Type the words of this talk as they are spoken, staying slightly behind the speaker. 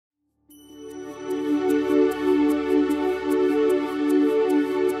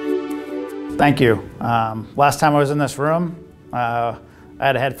Thank you. Last time I was in this room, I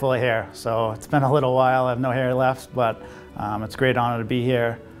had a head full of hair, so it's been a little while. I have no hair left, but it's a great honor to be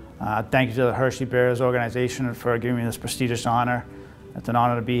here. Thank you to the Hershey B'ars organization for giving me this prestigious honor. It's an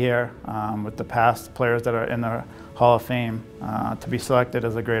honor to be here with the past players that are in the Hall of Fame. To be selected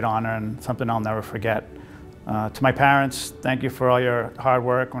is a great honor and something I'll never forget. To my parents, thank you for all your hard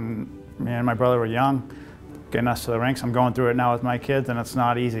work when me and my brother were young, getting us to the rinks. I'm going through it now with my kids, and it's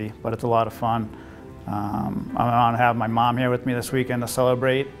not easy, but it's a lot of fun. I'm honored to have my mom here with me this weekend to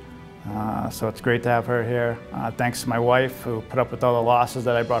celebrate, so it's great to have her here. Thanks to my wife, who put up with all the losses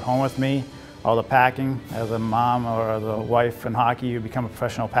that I brought home with me, all the packing. As a mom or as a wife in hockey, you become a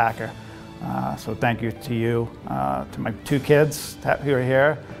professional packer. So thank you to you, to my two kids who are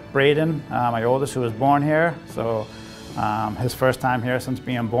here. Braden, my oldest, who was born here, so his first time here since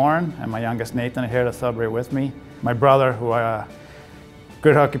being born, and my youngest Nathan are here to celebrate with me. My brother, who are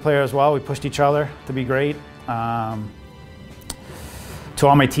good hockey player as well. We pushed each other to be great. To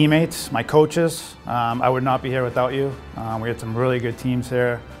all my teammates, my coaches, I would not be here without you. We had some really good teams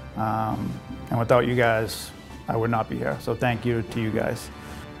here, and without you guys, I would not be here. So thank you to you guys.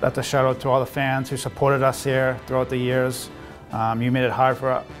 That's a shout out to all the fans who supported us here throughout the years. You made it hard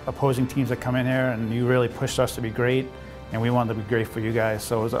for opposing teams to come in here, and you really pushed us to be great, and we wanted to be great for you guys.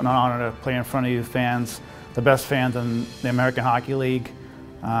 So it was an honor to play in front of you fans, the best fans in the American Hockey League.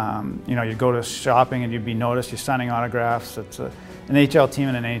 You know, you go to shopping and you'd be noticed, you're signing autographs. It's an AHL team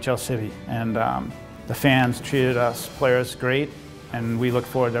in an AHL city, and the fans treated us players great, and we look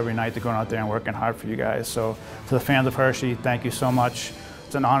forward every night to going out there and working hard for you guys. So to the fans of Hershey, thank you so much.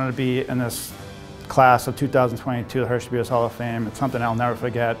 It's an honor to be in this class of 2022, the Hershey B'ars Hall of Fame. It's something I'll never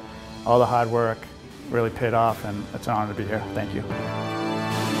forget. All the hard work really paid off, and it's an honor to be here. Thank you.